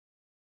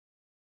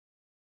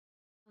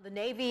The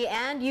Navy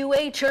and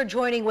UH are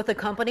joining with the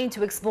company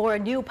to explore a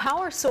new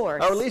power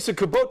source. Our Lisa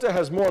Kubota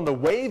has more on the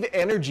Wave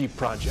Energy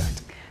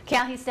project.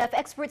 Kahi, Steph,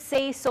 experts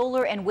say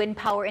solar and wind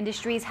power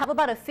industries have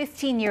about a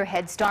 15-year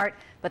head start,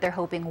 but they're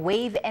hoping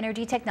wave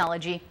energy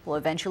technology will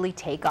eventually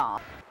take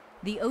off.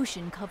 The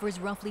ocean covers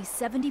roughly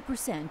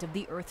 70% of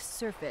the Earth's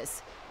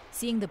surface.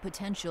 Seeing the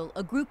potential,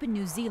 a group in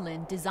New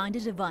Zealand designed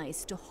a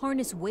device to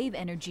harness wave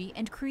energy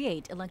and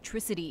create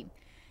electricity.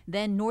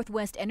 Then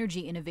Northwest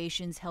Energy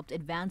Innovations helped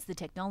advance the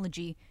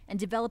technology and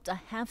developed a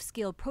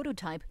half-scale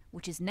prototype,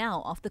 which is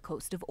now off the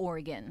coast of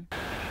Oregon.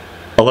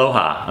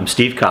 Aloha, I'm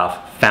Steve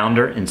Koff,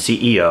 founder and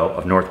CEO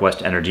of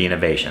Northwest Energy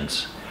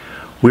Innovations.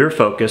 We're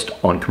focused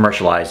on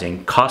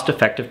commercializing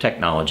cost-effective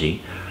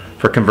technology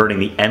for converting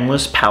the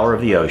endless power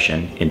of the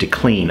ocean into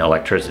clean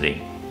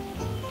electricity.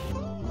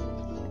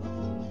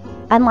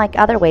 Unlike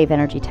other wave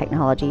energy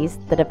technologies,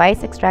 the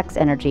device extracts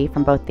energy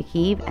from both the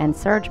heave and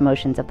surge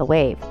motions of the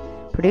wave,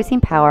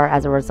 producing power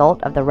as a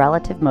result of the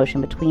relative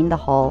motion between the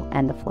hull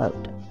and the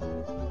float.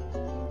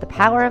 The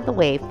power of the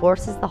wave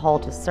forces the hull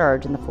to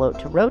surge and the float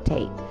to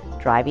rotate,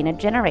 driving a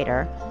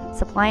generator,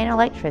 supplying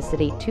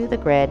electricity to the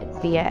grid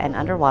via an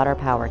underwater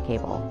power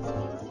cable.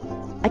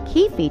 A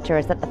key feature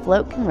is that the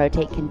float can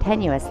rotate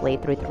continuously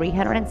through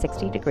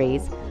 360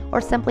 degrees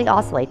or simply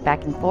oscillate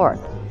back and forth.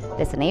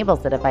 This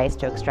enables the device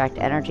to extract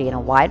energy in a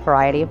wide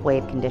variety of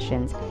wave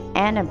conditions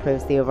and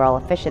improves the overall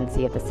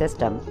efficiency of the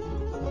system.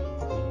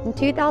 In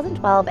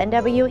 2012,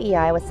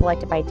 NWEI was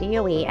selected by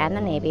DOE and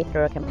the Navy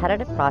through a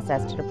competitive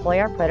process to deploy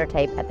our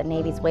prototype at the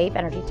Navy's Wave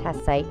Energy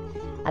Test Site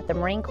at the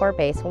Marine Corps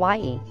Base,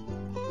 Hawaii.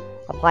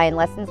 Applying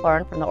lessons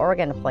learned from the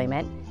Oregon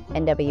deployment,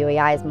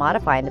 NWEI is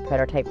modifying the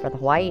prototype for the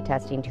Hawaii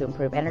testing to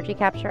improve energy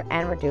capture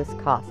and reduce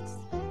costs.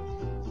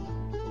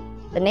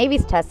 The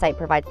Navy's test site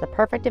provides the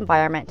perfect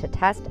environment to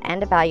test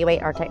and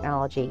evaluate our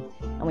technology,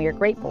 and we are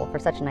grateful for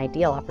such an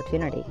ideal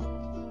opportunity.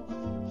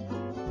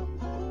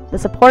 The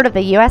support of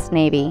the U.S.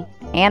 Navy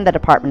and the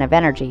Department of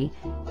Energy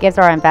gives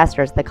our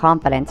investors the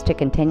confidence to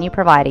continue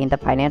providing the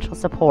financial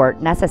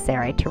support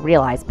necessary to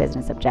realize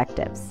business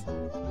objectives.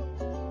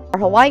 Our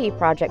Hawaii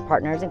project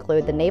partners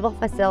include the Naval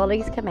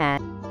Facilities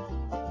Command,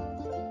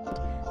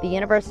 the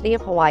University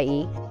of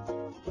Hawaii,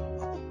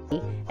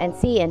 and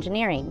Sea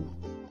Engineering.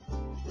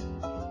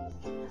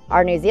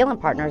 Our New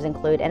Zealand partners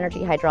include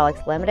Energy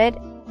Hydraulics Limited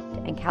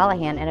and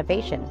Callaghan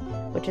Innovation,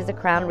 which is a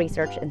Crown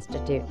Research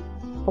Institute.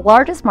 The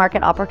largest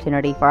market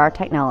opportunity for our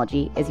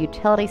technology is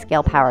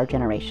utility-scale power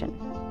generation.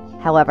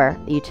 However,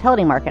 the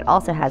utility market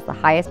also has the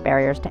highest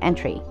barriers to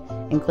entry,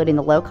 including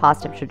the low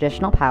cost of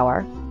traditional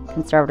power,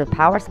 conservative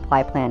power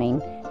supply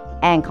planning,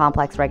 and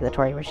complex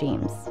regulatory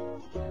regimes.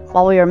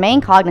 While we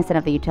remain cognizant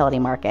of the utility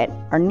market,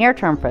 our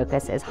near-term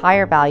focus is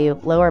higher value,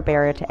 lower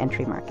barrier to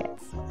entry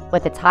markets.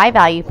 With its high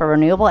value for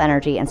renewable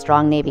energy and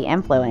strong Navy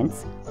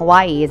influence,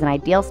 Hawaii is an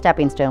ideal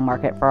stepping stone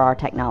market for our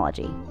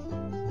technology.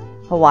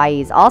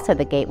 Hawaii is also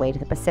the gateway to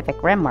the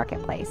Pacific Rim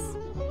marketplace.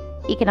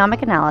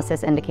 Economic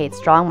analysis indicates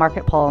strong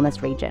market pull in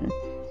this region,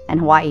 and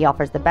Hawaii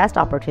offers the best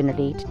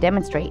opportunity to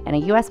demonstrate in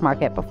a U.S.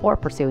 market before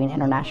pursuing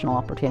international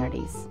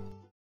opportunities.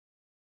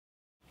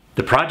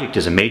 The project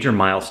is a major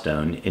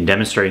milestone in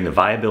demonstrating the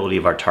viability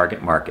of our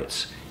target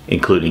markets,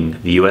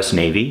 including the U.S.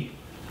 Navy,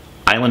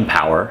 island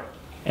power,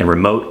 and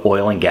remote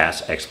oil and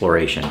gas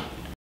exploration.